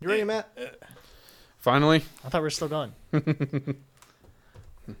You ready, Matt? Finally. I thought we were still going.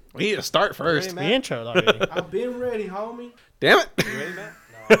 We need to start first. Ready, The Matt? intro already. I've been ready, homie. Damn it. You ready,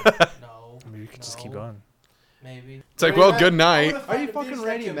 Matt? No. Maybe we could just keep No. going. Maybe. It's like, Ready, well, Matt? good night. Are you fucking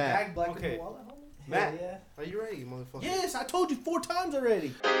ready, Matt? Okay. Matt, Yeah. are you ready, motherfucker? Yes, I told you 4 times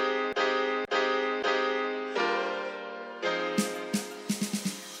already.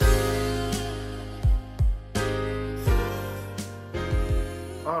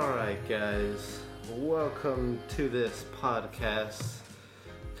 Alright, guys. Welcome to this podcast.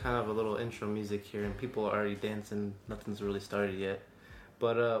 Kind of a little intro music here, and people are already dancing. Nothing's really started yet.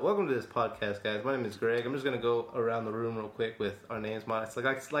 But welcome to this podcast, guys. My name is Greg. I'm just going to go around the room real quick with our names.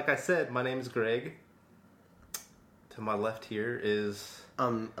 Like I said, my name is Greg. To my left here is...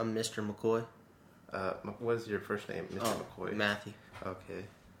 I'm Mr. McCoy. what is your first name, Mr. McCoy? Matthew. Okay.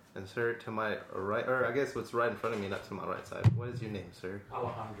 And sir, to my right, or I guess what's right in front of me, not to my right side. What is your name, sir?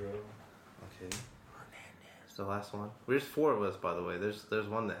 Alejandro. Okay. It's the last one. There's 4 of us, by the way. There's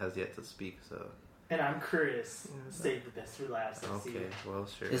one that has yet to speak, so... And I'm Chris. Save the best for last. Okay, well,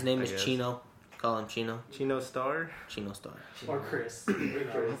 sure. His name I is guess. Chino. Call him Chino. Chino Star? Chino Star. Or Chris.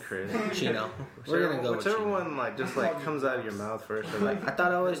 I'm Chris. Chino. We're gonna go with Whichever Chino. one, just comes out of your mouth first. Or like, I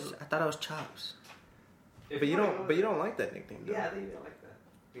thought I was Chops. but you don't like that nickname, though. Yeah, they don't like that.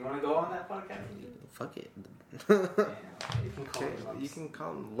 You want to go on that podcast? Fuck it. Yeah, you can call Okay, it you can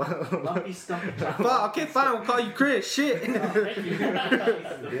call him Lumpy Stumpy. Okay, fine. We'll call you Chris. Shit. Thank you.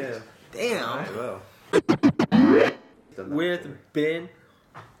 Yeah. Damn. Alright, well. With Ben.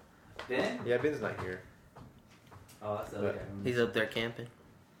 Ben? Yeah, Ben's not here. Oh, that's the other guy. He's up there camping.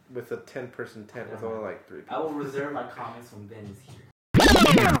 With a 10-person tent with only like 3 people. I will reserve my comments when Ben is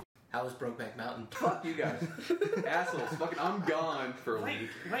here. How was Brokeback Mountain? Fuck you guys. Assholes. Fucking, I'm gone for a week.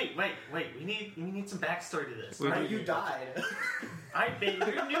 Wait. We need some backstory to this. You died.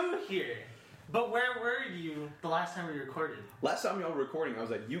 You're new here. But where were you the last time we recorded? Last time y'all were recording, I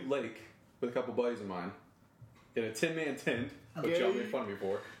was at Ute Lake with a couple buddies of mine in a 10-man tent, which y'all made fun of me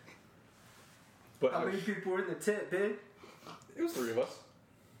for. But How many people were in the tent, Ben? it was 3 of us.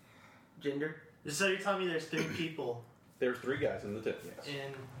 Gender? So you're telling me there's 3 people There was 3 guys in the tent. in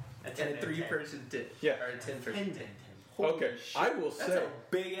a And 10 a 3-person tent. Yeah. Or a 10-person 10. tent. Okay, I will That's say, a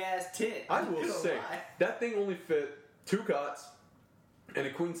big ass tent. I will say, that thing only fit 2 cots and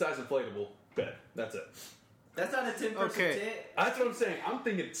a queen size inflatable bed. That's it. That's not a 10-person Okay. tent. That's what I'm saying. I'm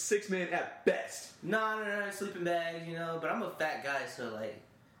thinking 6-man at best. No, sleeping bags, you know. But I'm a fat guy, so like.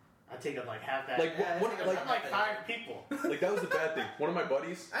 I take up like half that. Like, what, I'm like 5 people. like that was the bad thing. One of my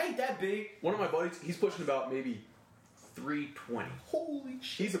buddies, I ain't that big. he's pushing about maybe 320. Holy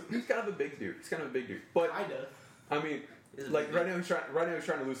shit. He's kind of a big dude. But Kinda. I mean, Is it like big? right now he's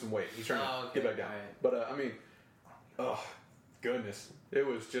trying to lose some weight. He's trying to get back down. Alright. But I mean, oh goodness, it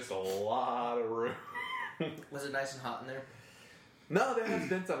was just a lot of room. Was it nice and hot in there? No, they had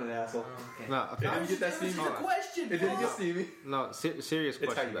dents on an asshole. Okay. No, It didn't get that steamy. This is a question. It didn't get fuck. steamy. no, serious It's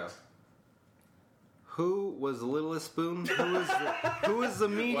question, how though. you Who was the littlest spoon? Who is the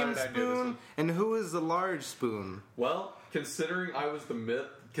medium did I do this spoon? one? And who is the large spoon? Well, considering I was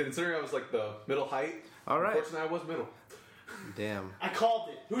like the middle height. All right. Unfortunately, I was middle. Damn. I called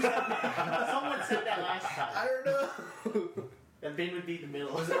it. Who said that? Someone said that last time. I don't know. And Ben would be the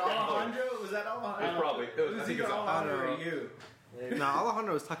middle. Was it Alejandro? Was that Alejandro? It probably. I think it was Alejandro I or don't know. you? No,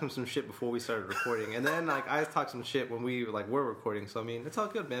 Alejandro was talking some shit before we started recording, and then I talked some shit when we were recording. So I mean, it's all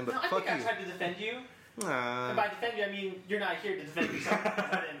good, man. But No, I fuck think I you. tried to defend you. And Nah. by defend you, I mean you're not here to defend yourself. I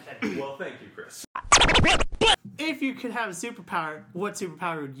tried to defend you. Well, thank you, Chris. If you could have a superpower, what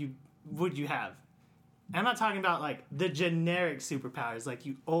superpower would you have? I'm not talking about like the generic superpowers like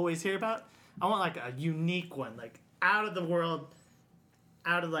you always hear about. I want like a unique one, like out of the world,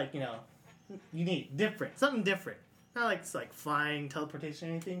 out of like, you know, unique, different, something different. Not like it's like flying, teleportation,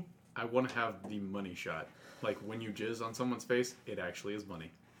 or anything. I want to have the money shot. Like when you jizz on someone's face, it actually is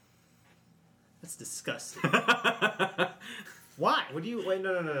money. That's disgusting. Why? Would you wait?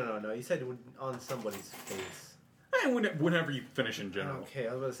 No. You said on somebody's face. And whenever you finish in general. Okay,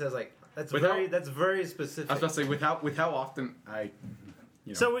 I was about to say like that's Without- that's very specific. I was about to say with how often I, you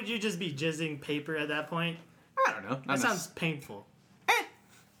know. So would you just be jizzing paper at that point? I don't know. That sounds painful.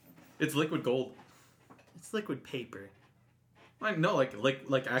 It's liquid gold. It's liquid paper. Like no, like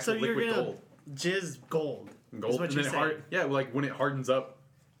actual So you're liquid gonna gold. jizz gold. Gold, Is what and you're then saying. yeah, like when it hardens up,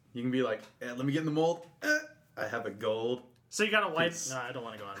 you can be like, let me get in the mold. I have a gold. So you gotta wipe. Peace. No, I don't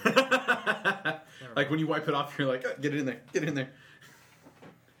want to go on. That. Like when you wipe it off, you're like, get it in there, get it in there.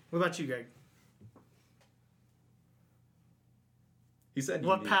 What about you, Greg? He said,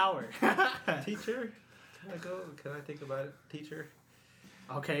 What you power? Teacher? Can I think about it? Teacher?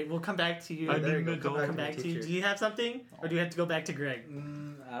 Okay, we'll come back to you. I There you didn't go. know. Come back to you. teacher. Do you have something, or do you have to go back to Greg?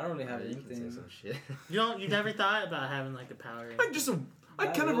 I don't really have You can say anything. some shit. You never thought about having like a power. Like just a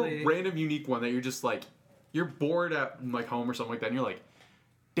Not kind of really. a random, unique one that you're just like you're bored at like home or something like that, and you're like,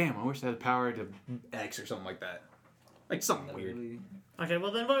 damn, I wish I had the power to X or something like that. Like something Not weird. really. Okay,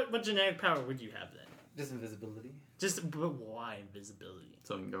 well then, what generic power would you have then? Just invisibility. But why invisibility?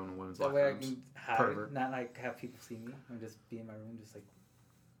 So you can go in a women's That locker way I rooms. can hide, Pervert. not like have people see me. I'm just be in my room, just like.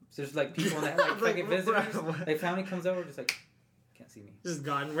 So there's like people that like if I get visitors, like family comes over, just like can't see me. Just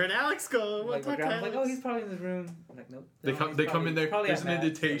gone. Where'd Alex go? Like my What grandma's Alex? like, oh, he's probably in his room. I'm like, nope. They No, come. he's They come probably- in there. probably There's at an Matt's,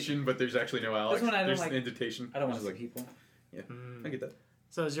 indentation, but there's actually no Alex. one I don't There's like. an indentation. I don't want Which to is see people. I get that.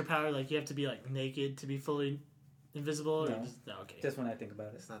 So is your power like you have to be like naked to be fully invisible? Or No. just, no, okay. Just when I think about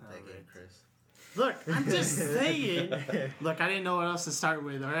it. It's not that good, Chris. Look, I'm just saying. Look, I didn't know what else to start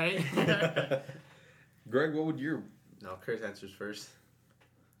with. All right. Greg, what would your No, Chris answers first.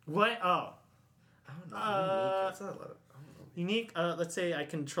 What? Oh, I don't know. Uh, That's not a lot of, I don't know. unique. Let's say I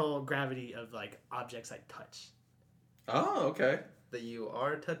control gravity of like objects I touch. Oh, okay. That you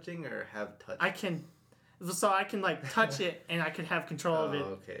are touching or have touched? I can like touch it and I can have control of it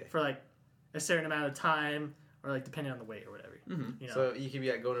okay. for like a certain amount of time or like depending on the weight or whatever. Mm-hmm. You know. So you could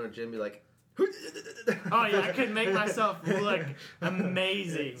be like going to a gym, and be like, Oh yeah, I could make myself look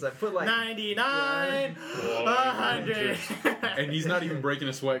amazing. It's like put like 99, Whoa, 100. And he's not even breaking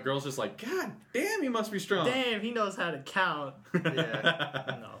a sweat. Girl's just like, God damn, he must be strong. Damn, he knows how to count.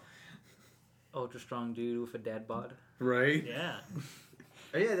 Yeah. No. Ultra strong dude with a dad bod. Right? Yeah.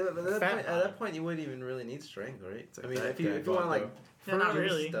 Oh, yeah, but at Fat at body. that point you wouldn't even really need strength, right? like I mean, that if you dad want bod, like Yeah, not fun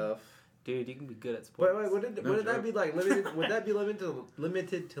really. stuff. Dude, you can be good at sports. But wait, No would that joke. be like limited? Would that be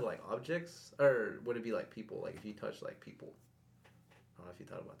limited to like objects, or would it be like people? Like if you touch like people, I don't know if you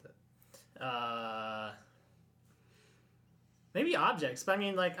thought about that. Maybe objects, but I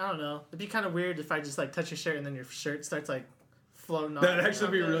mean, like, I don't know. It'd be kind of weird if I just like touch your shirt and then your shirt starts like floating off. That'd or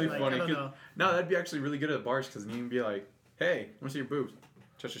actually be something. really Like, funny. I don't 'cause- know. No, that'd be actually really good at bars because you can be like, hey, I want to see your boobs.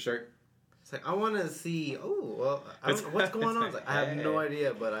 Touch your shirt. It's like I want to see. Oh well, I don't know what's going on. It's like, I have no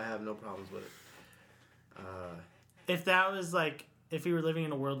idea, but I have no problems with it. If that was like, if we were living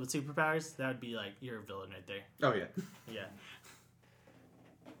in a world with superpowers, that would be like, you're a villain right there. Oh, yeah. Yeah.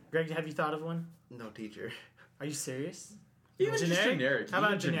 Greg, have you thought of one? No teacher. Are you serious? Even just generic. How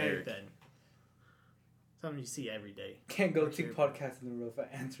about Even generic then? Something you see every day. Can't go What's two your- podcasts in a row without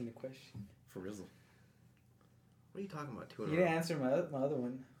answering the question. For real. What are you talking about? Two in You a row? didn't answer my other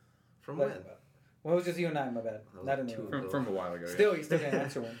one. From Like, when? Well, it was just you and I, my bad. That was Not in like the two. row. From a while ago. Still, you still didn't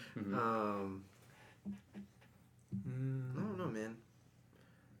answer one. Yeah. Mhm. I don't know, man.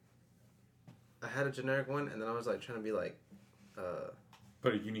 I had a generic one, and then I was like trying to be like,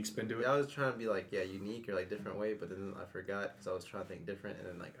 Put a unique spin to it. I was trying to be like, yeah, unique or like different way, but then I forgot because I was trying to think different, and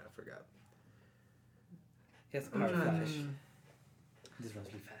then like I forgot. Yes, I'm power trying to- flash. This runs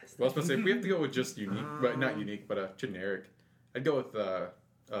really fast. Well, I was supposed to say, if we have to go with just unique, but not unique, but generic, I'd go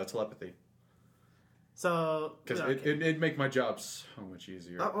with telepathy. So, Because okay. it'd make my job so much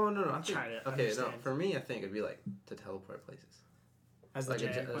easier. Oh no, I I'm think, trying to okay, no, understand. for me, I think it'd be like to teleport places, as the like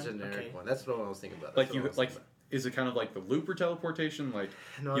generic a one? generic Okay. one. That's what I was thinking about. Like That's you, what I was like, thinking is it kind of like the looper teleportation? Like,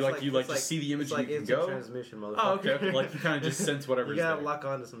 about. No, you it's like you like it's to see the image it's like and you can instant go. transmission, motherfucker. Oh, okay. Like you kind of just sense whatever's You gotta there. lock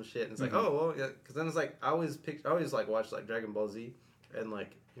onto some shit, and it's like, Mhm. oh well, yeah. Because then it's like I always like watch like Dragon Ball Z, and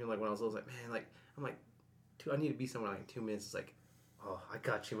like you know like when I was little, I was like, man, like I'm like, I need to be somewhere like in 2 minutes. It's like, oh, I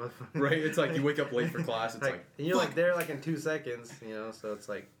got you, motherfucker. Right? It's like you wake up late for class. It's like and you're like there like in 2 seconds, you know. So it's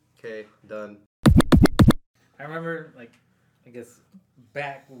like, okay, done. I remember, like, I guess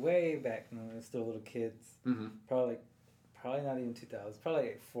way back when we were still little kids. mm-hmm. Probably not even 2000s. Probably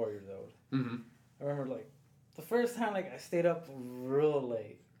like 4 years old. Mm-hmm. I remember like the first time like I stayed up real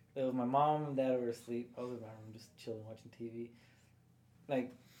late. It was my mom and dad were asleep. I was in my room just chilling watching TV.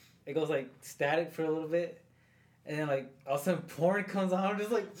 Like it goes like static for a little bit, and then like all of a sudden porn comes on. I'm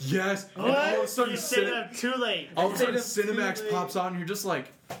just like, Yes. And What? all of a sudden, You stayed up too late. all of a sudden, I stayed up too Cinemax late. pops on. And you're just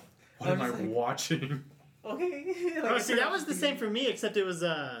like, what I'm am I just like- watching? okay. Like, Oh, I see, forgot that was the same for me, except it was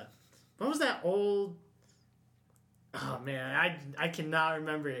what was that old? Oh man, I cannot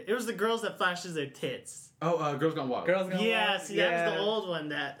remember it. It was the girls that flashes their tits. Oh, Girls Gone Wild. Girls Gone Yeah, Wild. see, that was the old one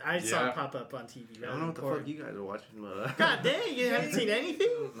that I saw Yeah. pop up on TV. I don't know what the fuck you guys are watching. But, God dang, you haven't seen anything?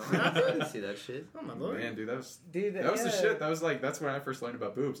 No, I didn't see that shit. Oh my lord. Man, dude, that was Dude, that was the yeah. shit. That was like that's when I first learned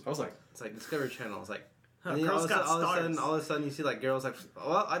about boobs. I was like, It's like Discovery Channel. It's like. Huh, And then Girls Got Stars. all of a sudden, you see like girls like,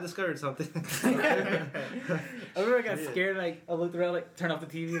 well, I discovered something. I remember I got scared. Like I looked around, like turn off the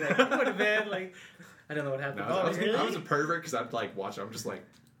TV, like I went to bed. Like I don't know what happened. no, I was really? a pervert because I'd like watch it. I'm just like,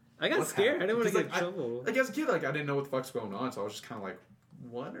 I got what's scared. I happening? didn't want to get in Because, trouble. like as a kid, like I didn't know what the fuck's going on, so I was just kind of like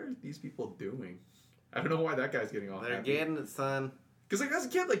what are these people doing? I don't know why that guy's getting all They're happy. getting it, son. Because like as a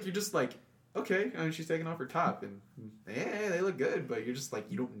kid, like you're just like, okay, I mean, she's taking off her top, and they look good, but you're just like,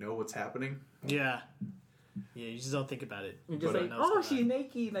 you don't know what's happening. Yeah. Yeah, you just don't think about it. You're just But like, I know what's she's going on.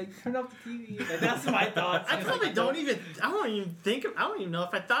 naked. Like, turn off the TV. Like, that's my thoughts. I It's probably like, don't even. I don't even think. I don't even know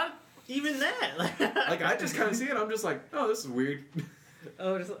if I thought even that. Like I just kind of see it, I'm just like, oh, this is weird.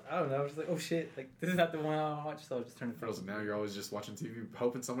 Oh, just I don't know. I was just like, oh shit, like this is not the one I want to watch, so I'll just turn it For off. now, you're always just watching TV,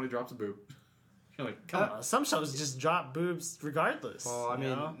 hoping somebody drops a boob. You're like, Come on, some shows just drop boobs regardless. Well, I you mean,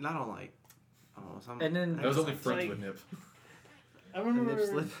 know? not on like, I don't know, some. And then that was only It's friends like- with Nip. I remember nip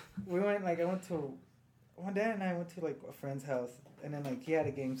slip. we went like my dad and I went to like a friend's house, and then like he had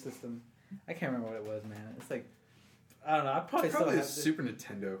a game system. I can't remember what it was, man. It's like I don't know. I probably still Probably a have it. Super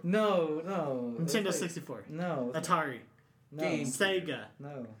Nintendo. No. It was Nintendo like- 64, No. Atari, No. Sega.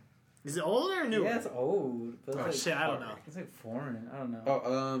 No. Is it older or newer? Yeah, it's old. But it's Oh, like, shit, I don't know. It's like foreign. I don't know.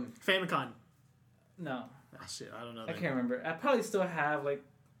 Oh, Famicom. No. Oh shit, I don't know. I that. can't remember. I probably still have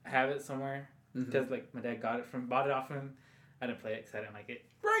it somewhere mhm. because like my dad bought it off him. I didn't play it because I didn't like it.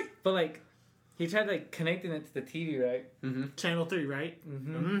 Right. But like, he tried like connecting it to the TV, right? Mm-hmm. Channel 3, right?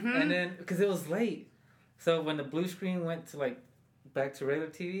 Mm-hmm. Mhm. And then because it was late, so when the blue screen went to like back to regular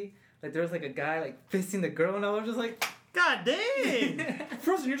TV, like there was like a guy like fisting the girl, and I was just like, God dang!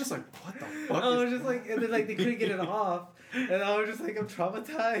 Frozen, you're just like, what the fuck? I was just like, and then like they couldn't get it off, and I was just like, I'm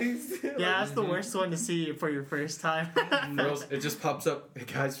traumatized. Yeah, that's the worst one to see for your first time. Girls, it just pops up. Hey,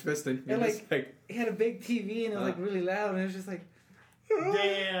 guys, fisting. You're And, just like, He had a big TV and it was like really loud, and it was just like,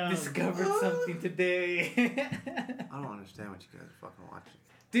 Damn. discovered something today. I don't understand what you guys are fucking watching.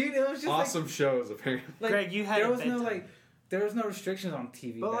 Dude, it was just awesome shows, apparently. like, Greg, you had there a was no bedtime. like, there was no restrictions on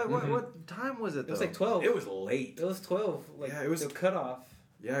TV. But like, back then. what time was it? It was though? like 12. It was late. It was 12. Like Yeah, it was- the cutoff.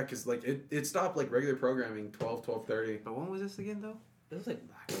 Yeah, because like it stopped like regular programming 12:30. But when was this again though? It was like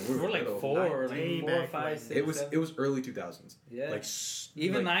We were we're like little. 4, Way like 4, back 5, when. 6. It was 7. early 2000s. Yeah. Like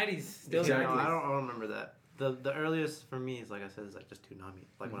Even like, 90s. Still Exactly. No, 90s. I don't remember that. The earliest for me is like I said is like just Toonami,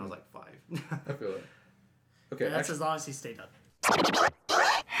 like when I was like 5. I feel it. Okay. Yeah, that's actually, as long as he stayed up.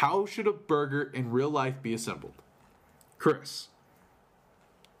 how should a burger in real life be assembled? Chris.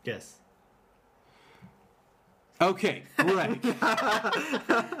 Yes. Okay, Greg.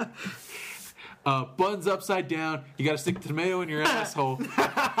 Buns upside down. You got to stick the tomato in your asshole.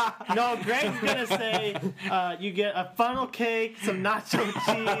 No, Greg's gonna say you get a funnel cake, some nacho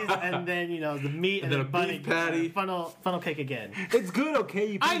cheese, and then the meat and then then a bunny beef patty. Funnel cake again. It's good,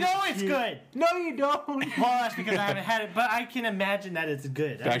 okay? I know it's good. No, you don't. Well, that's because I haven't had it, but I can imagine that it's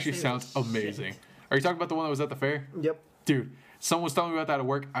good. That actually sounds amazing. Are you talking about the one that was at the fair? Yep. Dude, someone was telling me about that at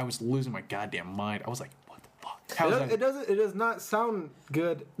work. I was losing my goddamn mind. I was like, what the fuck? How's that? It does not sound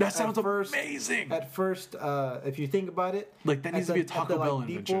good. That sounds at first. amazing. At first, if you think about it, Like, that needs to be a Taco Bell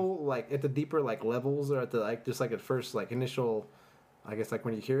invention. At the deeper like levels, or at the like just like at first like initial, I guess like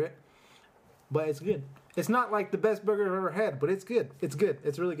when you hear it. But it's good. It's not like the best burger I've ever had, but it's good. It's good.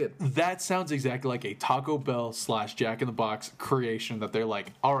 It's really good. That sounds exactly like a Taco Bell / Jack in the Box creation that they're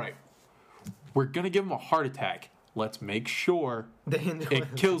like, all right, we're going to give him a heart attack. Let's make sure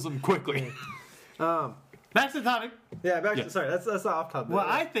it kills him quickly. Back to the topic. Yeah, back Yeah. to sorry. That's not off topic. Well,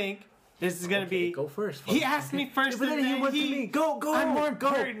 I think this is gonna be. Go first. He asked me first, But then and he then went to me. Go. I'm more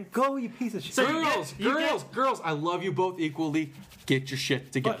important. Go, you piece of shit. So you Girls, get- girls, I love you both equally. Get your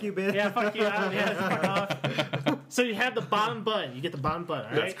shit together. Fuck you, man. Yeah, fuck you. Yeah, fuck off. So you have the bottom bun. You get the bottom bun. All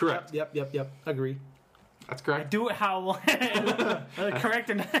right. That's correct. Yep. Agree. That's I correct. do it how I want. Correct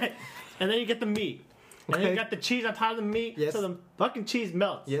or not. And then you get the meat. And then you Okay. got the cheese on top of the meat, Yes. so the fucking cheese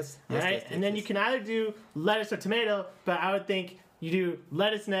melts. Yes, All yes, right. yes, And then yes. you can either do lettuce or tomato, but I would think you do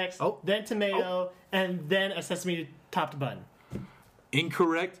lettuce next, Oh. then tomato, and then a sesame topped bun.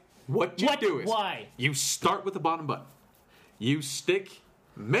 Incorrect. What you do is Why? you start with the bottom bun. You stick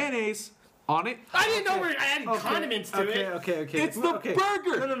mayonnaise on it. I didn't know we were adding condiments to it. Okay. It's the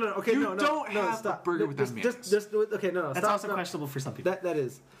burger. No. Okay, You no. don't have stop. a burger without just, mayonnaise. Just okay. No. That's stop, also stop. questionable for some people. That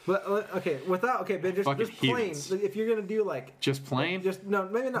is. But okay, without but just Fucking plain. heathens. If you're gonna do like Just plain. just no,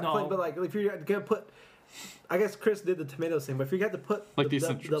 maybe not No. plain, but like if you're gonna put, I guess Chris did the tomato thing, but if you had to put Like the the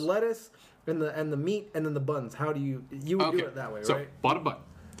essentials. lettuce and the meat and then the buns, how do you would Okay. do it that way, So right? bottom bun.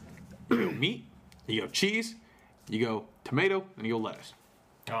 You go meat. You go cheese. You go tomato, and you go lettuce,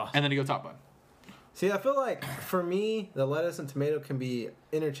 Oh. and then you go top bun. See, I feel like for me, the lettuce and tomato can be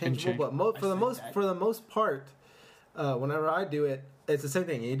interchangeable, but for the most part, whenever I do it, it's the same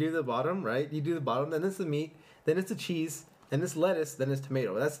thing. You do the bottom, right? You do the bottom, then it's the meat, then it's the cheese, and it's lettuce, then it's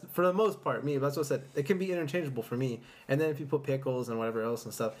tomato. That's for the most part. That's what I said. It can be interchangeable for me. And then if you put pickles and whatever else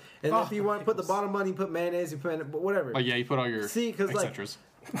and stuff, and if you want to put the bottom bun, you put mayonnaise, you put whatever. Oh yeah, you put all your because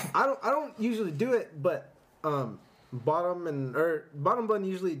I don't usually do it, but bottom bun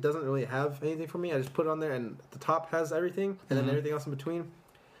usually doesn't really have anything for me. I just put it on there, and the top has everything, and then everything else in between.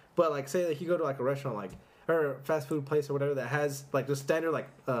 But like, say like you go to like a restaurant or a fast food place or whatever that has like the standard like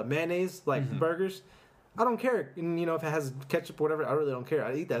mayonnaise burgers. I don't care, and if it has ketchup or whatever, I really don't care.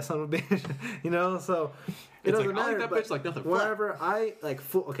 I eat that son of a bitch, So it doesn't matter. I like that bitch like nothing. Whenever I like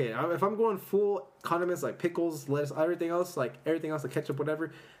full, if I'm going full condiments like pickles, lettuce, everything else, the ketchup,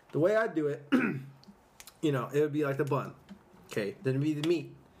 whatever. The way I do it, it would be like the bun. Okay, then it'd be the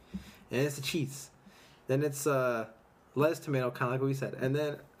meat, and it's the cheese, then it's lettuce, tomato, kind of like what we said, and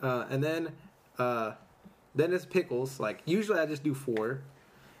then it's pickles. Like usually I just do 4,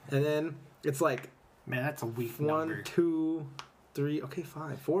 and then it's like. Man, that's a weak 1, number. 2, 3, okay,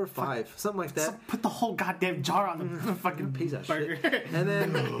 5, 4 or 5, something like that. So put the whole goddamn jar on the fucking Piece of burger. shit. And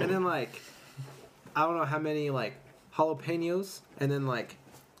then like, I don't know how many like jalapenos, and then like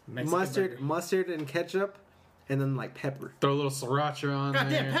mustard and ketchup, and then like pepper. Throw a little sriracha on there.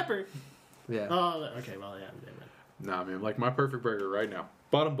 Goddamn pepper. Yeah. Oh, okay. Well, yeah. Nah, man, like my perfect burger right now.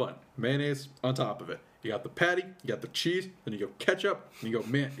 Bottom bun, mayonnaise on top of it. You got the patty, you got the cheese, then you go ketchup, and you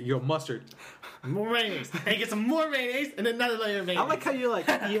go mustard. More mayonnaise. And you get some more mayonnaise, and another layer of mayonnaise. I like how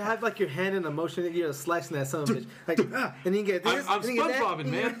you have like your hand in the motion that you're slicing that son of a bitch. Like, and you get this. I'm SpongeBobbing,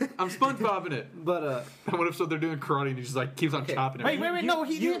 man. I'm SpongeBobbing it. But what if they're doing karate and he just like keeps on chopping it? Wait, no,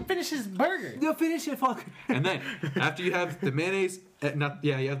 he didn't finish his burger. You'll finish it, fuck. And then after you have the mayonnaise,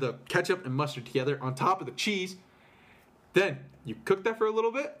 you have the ketchup and mustard together on top of the cheese. Then you cook that for a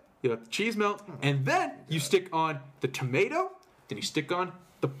little bit. You let the cheese melt, and then you stick on the tomato. Then you stick on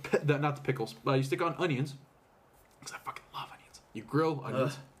not the pickles, but you stick on onions. Because I fucking love onions. You grill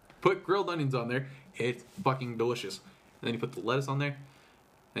onions. Put grilled onions on there. It's fucking delicious. And then you put the lettuce on there.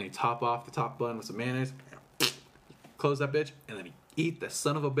 Then you top off the top bun with some mayonnaise. Close that bitch, and then you eat the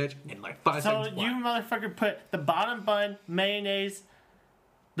son of a bitch in like 5 seconds. So you motherfucker put the bottom bun, mayonnaise,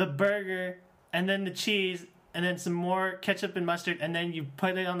 the burger, and then the cheese, and then some more ketchup and mustard, and then you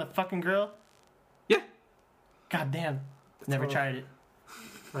put it on the fucking grill? Yeah. God damn. Never tried it.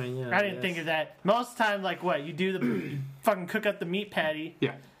 I didn't think of that. Most of the time, like what? You fucking cook up the meat patty.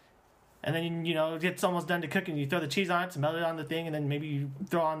 Yeah. And then, it gets almost done to cooking. You throw the cheese on it to melt it on the thing, and then maybe you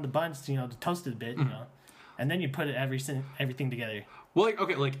throw on the buns, to toast it a bit, And then you put everything together. Well,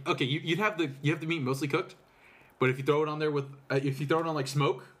 you'd have the meat mostly cooked, but if you throw it on there if you throw it on like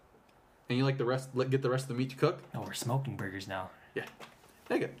smoke, and you get the rest of the meat to cook. Oh, we're smoking burgers now. Yeah.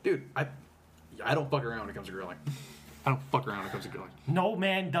 Dude, I don't fuck around when it comes to grilling. I don't fuck around when it comes to grilling. No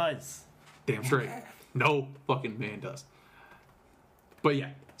man does. Damn straight. No fucking man does. But yeah,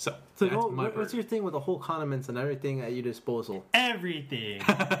 so that's my what's your thing with the whole condiments and everything at your disposal? Everything.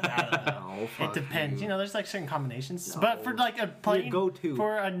 I don't know. It depends. There's like certain combinations. No. But for like a plain go-to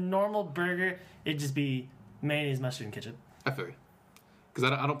for a normal burger, it'd just be mayonnaise, mustard, and ketchup. I feel you. Because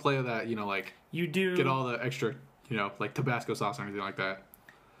I don't play with that, you do get all the extra, like Tabasco sauce or anything like that.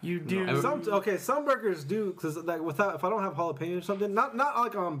 You do. Some burgers do, because like if I don't have jalapeno or something, not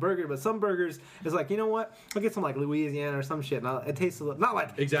like on burger, but some burgers is like, you know what? I'll get some like Louisiana or some shit. And it tastes a little, not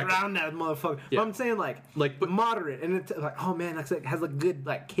like drown that motherfucker. Yeah. But I'm saying but moderate, and it's like, oh man, it has a good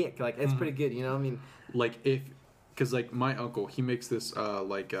like kick, like it's pretty good. You know what I mean? Like because like my uncle, he makes this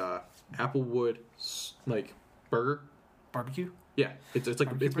applewood like burger barbecue. Yeah, it's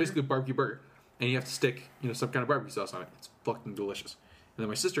basically a barbecue burger, and you have to stick some kind of barbecue sauce on it. It's fucking delicious. And then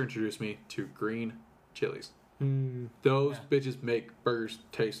my sister introduced me to green chilies. Those bitches make burgers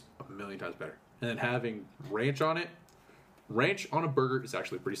taste a million times better. And then having ranch on a burger is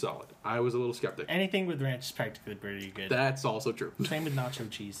actually pretty solid. I was a little skeptic. Anything with ranch is practically pretty good. That's also true. Same with nacho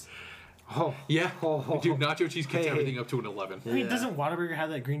cheese. Oh yeah, dude, nacho cheese kicks everything up to an 11. I mean, doesn't Whataburger have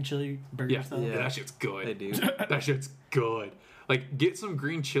that green chili burger stuff? Yeah, that shit's good. They do. That shit's good. Like, get some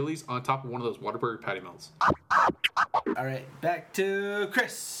green chilies on top of one of those Whataburger patty melts. All right, back to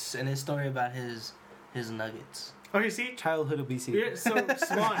Chris and his story about his nuggets. Okay, see? Childhood obesity. So,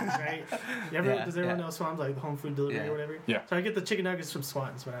 Swans, right? Does everyone know Swans, like the home food delivery or whatever? Yeah. So I get the chicken nuggets from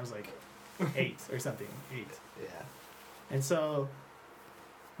Swans when I was like 8 or something. 8. Yeah. And so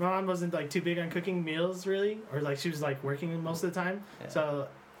my mom wasn't like too big on cooking meals really, or like she was like working most of the time. Yeah. So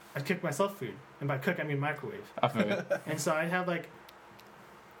I'd cook myself food. And by cook, I mean microwave. I feel it. And so I'd have like,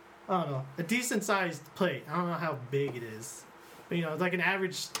 I don't know, a decent sized plate. I don't know how big it is. But like an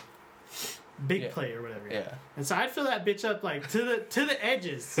average big plate or whatever. Yeah. And so I'd fill that bitch up like to the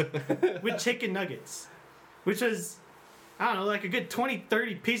edges with chicken nuggets. Which was, I don't know, like a good 20,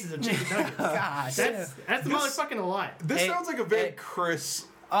 30 pieces of chicken nuggets. God, That's motherfucking a lot. This Hey, sounds like a very hey. Chris.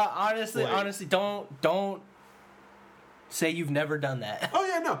 honestly, Wait. don't say you've never done that. Oh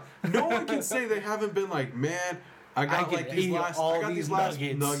yeah, no one can say they haven't been like, man, I got can like these eat last, all I got these these last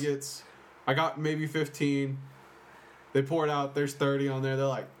nuggets. nuggets. I got maybe 15. They pour it out. There's 30 on there. They're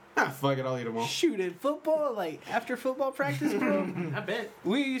like, fuck it, I'll eat them all. Shoot, at football, like after football practice, bro. I bet.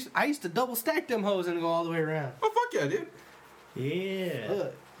 I used to double stack them hoes and go all the way around. Oh fuck yeah, dude. Yeah.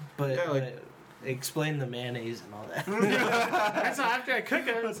 But, Yeah, like- but explain the mayonnaise and all that. And so after I cook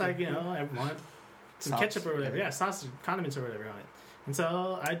it, it's like, I want some Sauce. ketchup or whatever. Yeah, sauce, condiments or whatever on it. And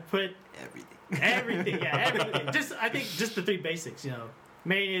so I'd put Everything. everything. Yeah, everything. I think just the three basics,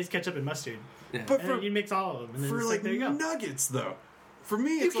 mayonnaise, ketchup, and mustard. Yeah. But And for, then you mix all of them. And then for it's like there you go. nuggets though, for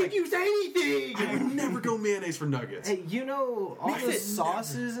me You it's can like use anything. I would never go mayonnaise for nuggets. Hey, all Mix the it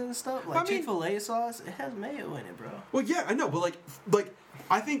sauces and stuff, like I mean- Chick-fil-A sauce, it has mayo in it, bro. Well, yeah, I know, but like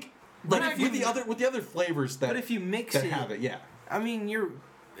I think like But if with you- the other flavors that But if you mix that it, have it, yeah, I mean,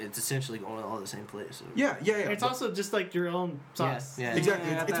 it's essentially going to all the same place. So. yeah. It's but- also just like your own sauce. Yeah.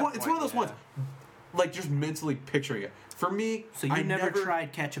 exactly. Yeah, at it's that one. It's one of those point, ones. Like just mentally picturing it. For me, So you I never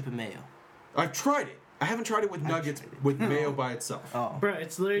tried ketchup and mayo? I've tried it. I haven't tried it with nuggets tried it. with mayo by itself. Oh. Bro,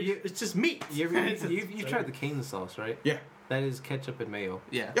 it's literally, it's just meat. You've It's- tried the cane sauce, right? Yeah, That is ketchup and mayo.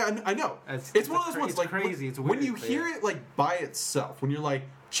 Yeah. yeah, I know. It's one of those ones It's like crazy. It's when weird, you but hear yeah. it like by itself. When you're like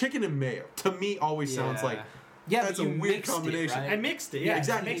chicken and mayo, to me always sounds Yeah. like Yeah, that's but a you weird mixed it, combination. right? I mixed it. Yeah,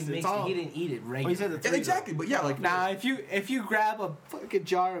 exactly. I mixed He it. It's mixed it. all. He didn't eat it Oh, regular. you said the Yeah, three. exactly. But yeah, like Nah, if you grab a fucking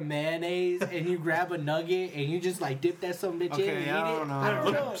jar of mayonnaise and you grab a nugget and you just like dip that some bitch in Okay, and I eat don't it, know. I don't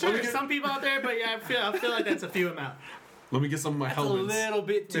Look, know. I'm sure there's some people out there, but yeah, I feel like that's a few amount. let me get some of my That's a helmets. little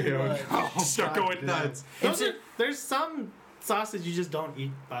bit too much. Start going nuts. There's some sauces you just don't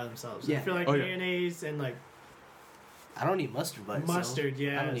eat by themselves. Yeah. I feel like Oh, yeah. mayonnaise and like I don't eat mustard by itself. mustard.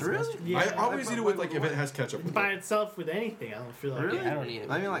 Yeah, I don't eat Really? mustard. Yeah, I always eat it with like if it has ketchup. With by it. itself with anything. I don't feel like. Really? Yeah, I don't eat it.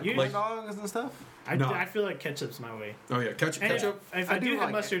 I mean, like You- corn dogs and stuff. No. I feel like ketchup's my way. Oh yeah, ketchup. And Ketchup. if I I do do have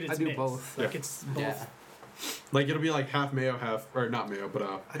like- mustard, it's I do mixed. both. Like Yeah. it's both. Yeah. Like it'll be like half mayo, half or not mayo, but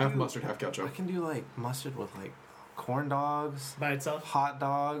I half do- mustard, half I ketchup. can do like mustard with like corn dogs, By itself. hot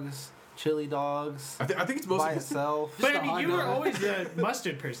dogs, chili dogs, I think it's by mostly. itself. But I the mean, hot you were dog. always a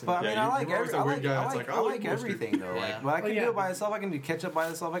mustard person. But I Yeah, mean, you- I like you're always every, that I weird like, guy I that's like, like, I I like like mustard. everything though. Yeah. Like, but I can yeah. do it by itself. I can do ketchup by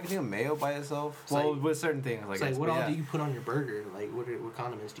itself. I can do mayo by itself. It's Well, like- with certain things, like It's like, that, what but all yeah. do you put on your burger? Like, what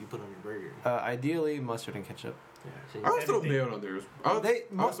condiments do you put on your burger? Ideally, mustard and ketchup. Yeah. I would throw Everything. mayo on there. I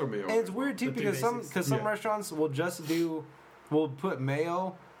would throw mayo. And on it's there. weird too The three because basics. some Yeah. restaurants will just will put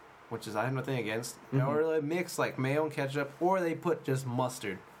mayo, which is I have nothing against, or they mix like mayo and ketchup, or they put just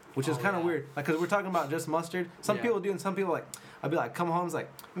mustard, which is Oh, kind of yeah. weird. Like, cause we're talking about just mustard. Some Yeah. people do, and some people like. I'll be like, come home, it's like,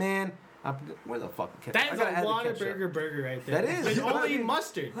 man, where the fuck ketchup? That I is gotta add a the lot of ketchup. burger right there. That is. It's But I only mean-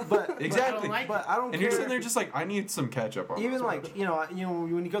 mustard. But Exactly. like But I don't And care. you're sitting there just like, I need some ketchup on Even this. like you know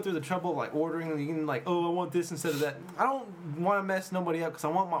when you go through the trouble of like ordering, you can like, oh, I want this instead of that. I don't want to mess nobody up because I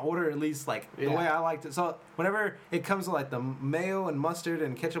want my order at least like the Yeah. way I liked it. So whenever it comes to like the mayo and mustard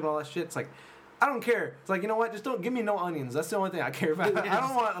and ketchup and all that shit, it's like I don't care. It's like, you know what? Just don't give me no onions. That's the only thing I care about. I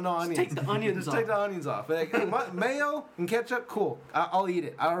don't want no onions. take the onions Just off. take the onions off. Like, mayo and ketchup, cool. I'll eat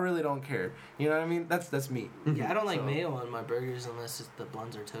it. I really don't care. You know what I mean? That's me. Yeah, I don't like So- mayo on my burgers unless the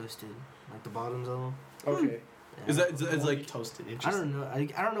buns are toasted, like the bottoms of them. Okay. Yeah. Is that it's Only like toasted? I don't know.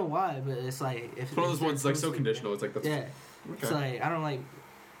 I don't know why, but it's like if it's one of those they're ones like so toasted- conditional. It's like that's Yeah, it's okay. like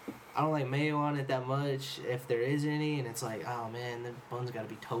I don't like mayo on it that much if there is any, and it's like, oh man, the bun's got to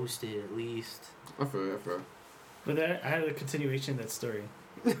be toasted at least. I feel you, I feel you. But I had a continuation of that story.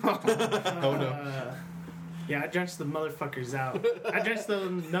 Oh no. Yeah, I drenched the motherfuckers out. I drenched the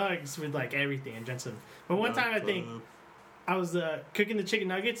nugs with like everything. I drenched them. But one time I think I was cooking the chicken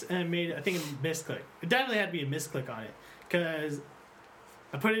nuggets and I made I think a misclick. It definitely had to be a misclick on it because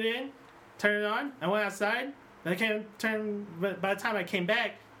I put it in, turned it on, I went outside. And but by the time I came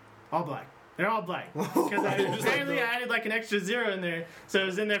back, all black. They're all black because apparently I added like an extra zero in there, so it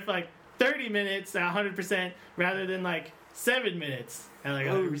was in there for like 30 minutes at 100% rather than like 7 minutes at like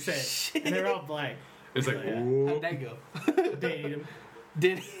 100%. And they're all black. It's like, So, yeah. whoa. How'd that go? They ate them.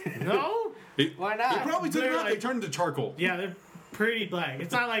 Did he? No? Why They not? probably took it They're out. They like- turned into charcoal. Yeah, they're pretty black.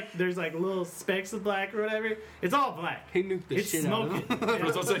 It's not like there's like little specks of black or whatever. It's all black. He nuked the It's shit out of smoking.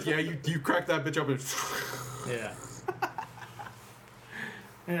 him. So it's like, yeah, you crack that bitch up and Yeah.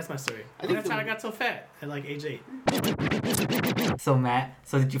 And that's my story. I And think that's the- how I got so fat at like age 8. So Matt,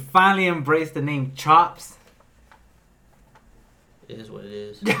 so did you finally embrace the name Chops? It is what it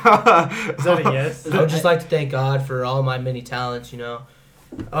is. Is that a yes? I would just like to thank God for all my many talents.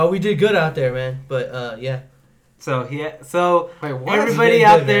 We did good out there, man. But yeah, So Wait, what? everybody Good,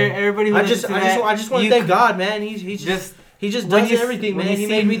 out man. there, everybody who I just listens to that, want to you thank God, man. He just just when does you- everything, when man. you He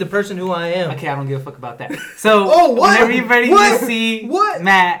see- made me the person who I am. Okay, I don't give a fuck about that. So Oh, what? whenever everybody What? you see What?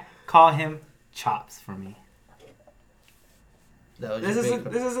 Matt, call him Chops for me. That was This his isn't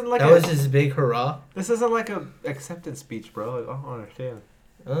big, this isn't like that was his big hurrah. this isn't like a acceptance speech, bro. Like, I don't understand.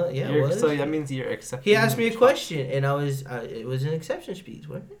 Yeah, it You're- was. so that means you're accepting. He asked me a Chops. question, and I was it was an exception speech,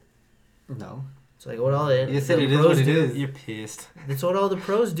 wasn't it? No. It's like what all the You said the it is pros what it do. is. You're pissed. That's what all the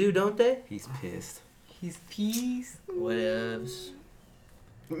pros do, don't they? He's pissed. He's peace. Whatevs.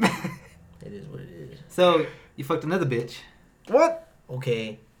 It is what it is. So you fucked another bitch. What?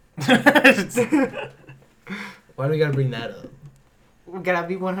 Okay. Why do we gotta bring that up? We gotta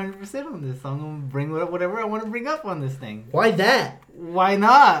be 100% on this. I'm gonna bring whatever I want to bring up on this thing. Why that? Why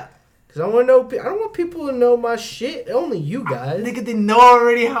not? Cause I want to know. I don't want people to know my shit. Only you guys. Nigga, they know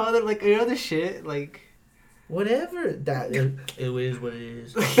already how other like your other shit like. Whatever. That it is what it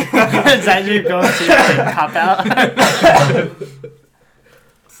is. Is that your go-to cop out?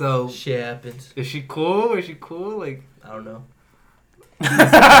 So Shit happens. is she cool? Is she cool? Like I don't know.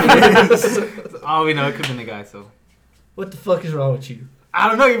 all we know, it could have been a guy. So What the fuck is wrong with you? I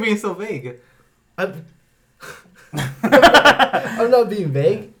don't know. You're being so vague. I'm not being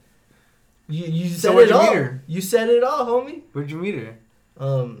vague. You So said where'd it you meet all. her? You said it all, homie. Where'd you meet her?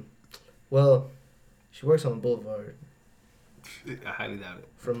 Well, she works on the boulevard I highly doubt it.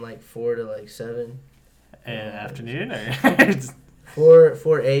 from like 4 to like 7. An afternoon or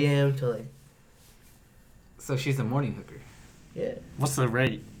 4 a.m. to like So she's a morning hooker. yeah. what's the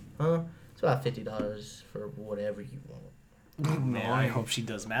rate? It's about $50 for whatever you want. Man, I hope she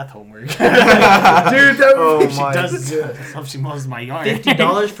does math homework. Dude, that Oh she my does. God. I hope she mows my yard.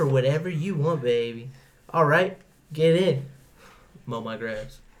 $50 for whatever you want, baby. All right, get in. Mow my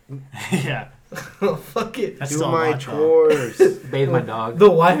grass. Yeah, Oh, fuck it. that's Do still a my lot, though. chores. Bathe my dog. The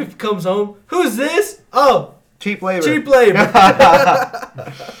wife comes home. Who's this? Oh, Cheap labor. cheap labor.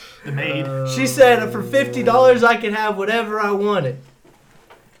 The maid. She said for $50 I can have whatever I wanted.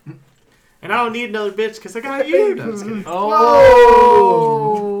 And I don't need another bitch because I got you. No, I'm just kidding.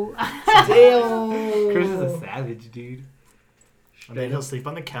 Oh, damn. Chris is a savage, dude. And then he'll sleep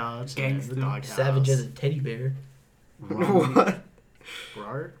on the couch. And in the Gangster. dog Savage as house. a teddy bear. What?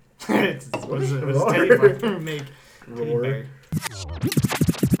 Roar? What is it? What does Roar. teddy bear make? Teddy Roar. bear.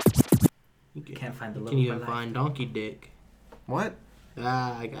 Can't find the love Can of you my even life. find donkey dick? What?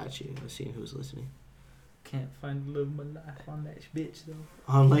 I got you. Let's see who's listening. Can't find the love of my life on that bitch though.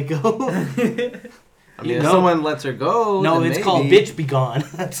 On let go. I mean, You if know- someone lets her go, No, then it's maybe. called bitch be gone.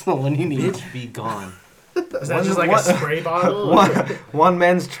 That's the one you need. Bitch be gone. Is that just like a spray bottle? One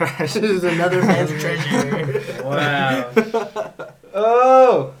man's trash. This is another man's treasure. Wow.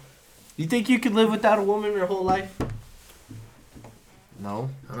 Oh. You think you could live without a woman your whole life? No.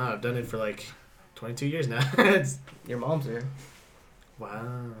 I don't know. I've done it for like 22 years now. It's, Your mom's there.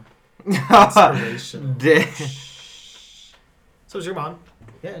 wow. Inspirational. So is your mom.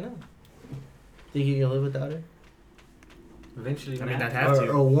 Yeah, I know. Think you can live without her? Eventually, I mean, Matt. I'd have Or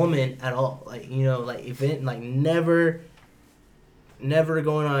to. a woman at all. Like, you know, like event like never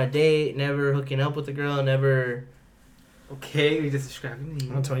going on a date, never hooking up with a girl, never Okay, you're just describing me.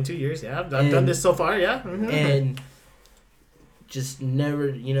 Well, 22 years, yeah. I've done this so far, yeah. Mhm. and just never,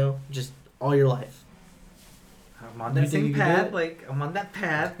 you know, just all your life. I'm on You that think same you can do path. it? Like I'm on that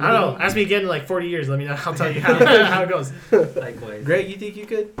path. I don't know. Ask me again in like 40 years. Let me know. I'll tell you how, how it goes. Likewise. Greg, you think you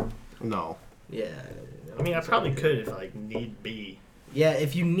could? No. Yeah. I mean, I probably could if like need be. Yeah,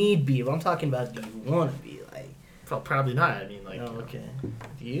 if you need be. If I'm talking about do you want to be like? Well, probably not. I mean, like. Oh, okay.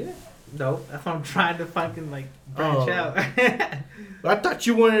 Do you? No, that's what I'm trying to fucking like branch Oh. out. I thought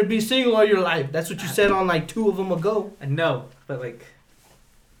you wanted to be single all your life. That's what you said on like 2 of them ago. No, but like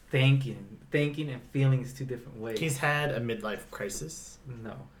thinking and feeling is two different ways. He's had a midlife crisis.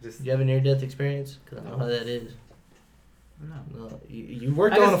 No, just Do you have a near-death experience? Because I know how that is. no. No, you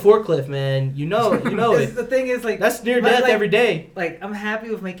worked I on a just- forklift, man. You know it. You know It's- it. The thing is, like, That's near but, death like- every day. like I'm happy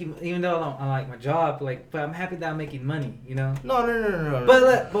with making, even though I don't like my job, like, but I'm happy that I'm making money, you know. No.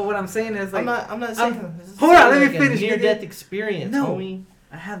 But what I'm saying is, like, I'm not saying. hold on, let me finish, Near nigga. death experience, No. homie.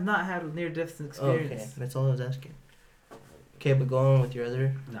 I have not had a near-death Oh, experience. okay, that's all I was asking. Okay, but go on with your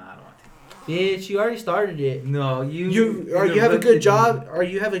other. No, I don't want Bitch, you already started it. to. No, You you're or you have a rookie good to job, me. or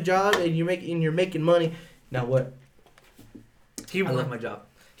you have a job and you're making money. Now what? He I love my job.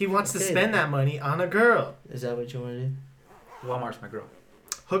 he wants to Okay, spend then. that money on a girl. Is that what you want to do? Walmart's my girl.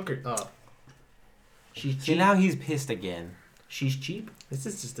 Hooker. Oh. She's See, now he's pissed again. She's cheap. This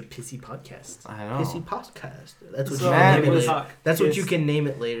is just a pissy podcast. I know. Pissy podcast. That's what So, you man, can name it let's later. talk That's what you piss. can name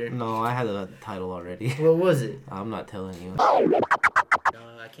it later. No, I had a title already. What was it? I'm not telling you. No,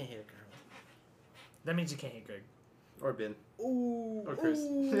 I can't hit a girl. That means you can't hit Greg. Or Ben. Ooh. Or Chris.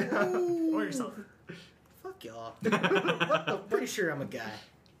 Or yourself. Fuck y'all. I'm pretty sure I'm a guy.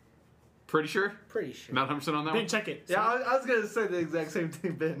 Pretty sure? Pretty sure. Not 100% on that Ben, one? check it. Yeah, I was gonna say the exact same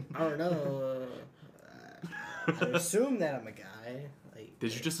thing, Ben. I don't know. I assume that I'm a guy. Like,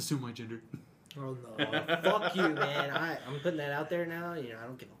 Did you just assume my gender? Oh no! Fuck you, man. I'm putting that out there now. You know, I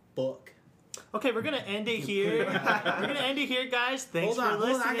don't give a fuck. Okay, we're gonna end it here. We're gonna end it here, guys. Thanks Hold on, for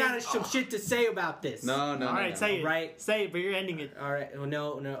listening. I got some shit to say about this. No. All right, say it. Right. Say it, but you're ending it. All right. Well,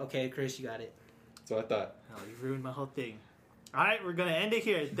 no. Okay, Chris, you got it. So I thought. Oh, you ruined my whole thing. All right, we're gonna end it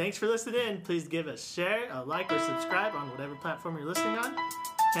here. Thanks for listening in. Please give us a share, a like, or subscribe on whatever platform you're listening on.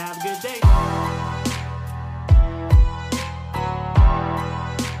 Have a good day.